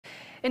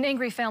An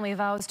angry family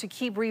vows to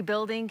keep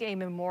rebuilding a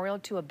memorial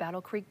to a Battle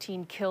Creek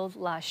teen killed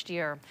last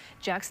year.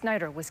 Jack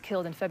Snyder was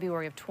killed in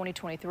February of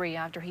 2023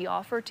 after he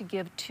offered to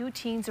give two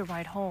teens a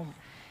ride home.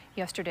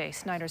 Yesterday,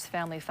 Snyder's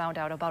family found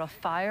out about a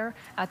fire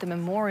at the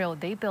memorial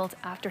they built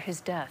after his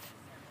death.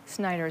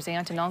 Snyder's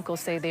aunt and uncle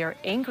say they are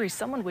angry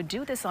someone would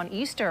do this on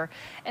Easter,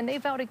 and they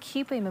vow to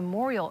keep a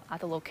memorial at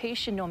the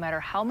location no matter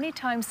how many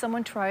times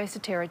someone tries to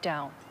tear it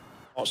down.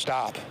 Won't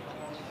stop.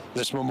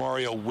 This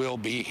memorial will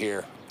be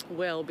here.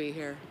 Will be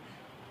here.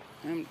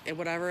 And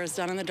whatever is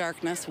done in the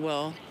darkness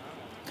will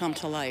come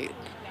to light.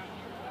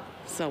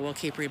 So we'll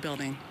keep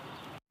rebuilding.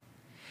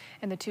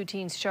 And the two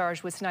teens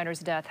charged with Snyder's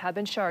death have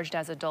been charged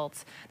as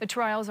adults. The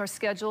trials are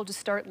scheduled to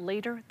start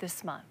later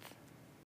this month.